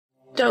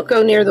Don't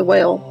Go Near the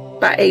Well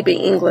by A.B.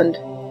 England.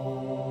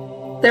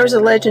 There was a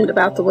legend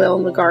about the well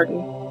in the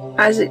garden.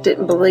 Isaac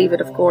didn't believe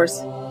it, of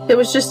course. It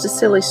was just a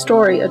silly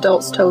story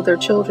adults told their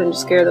children to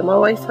scare them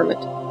away from it.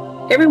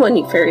 Everyone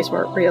knew fairies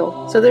weren't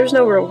real, so there's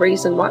no real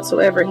reason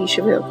whatsoever he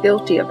should feel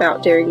guilty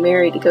about daring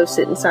Mary to go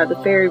sit inside the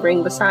fairy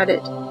ring beside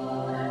it.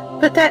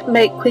 "But that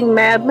make Queen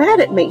Mab mad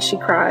at me," she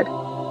cried.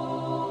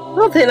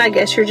 "Well, then I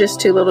guess you're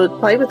just too little to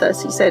play with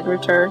us," he said in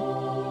return.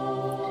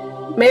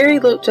 Mary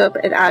looked up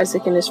at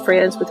Isaac and his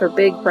friends with her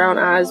big brown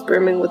eyes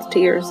brimming with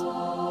tears.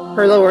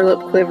 Her lower lip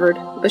quivered,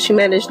 but she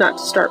managed not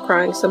to start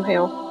crying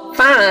somehow.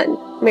 "Fine,"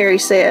 Mary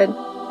said.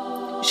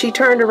 She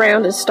turned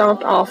around and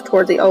stomped off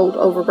toward the old,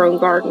 overgrown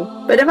garden.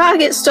 "But if I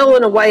get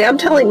stolen away, I'm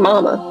telling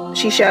Mama,"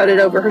 she shouted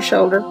over her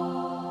shoulder.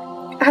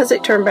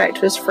 Isaac turned back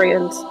to his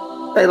friends.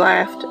 They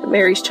laughed at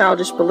Mary's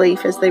childish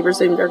belief as they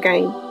resumed their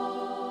game.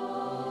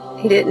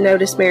 He didn't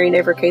notice Mary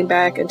never came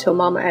back until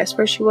Mama asked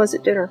where she was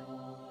at dinner.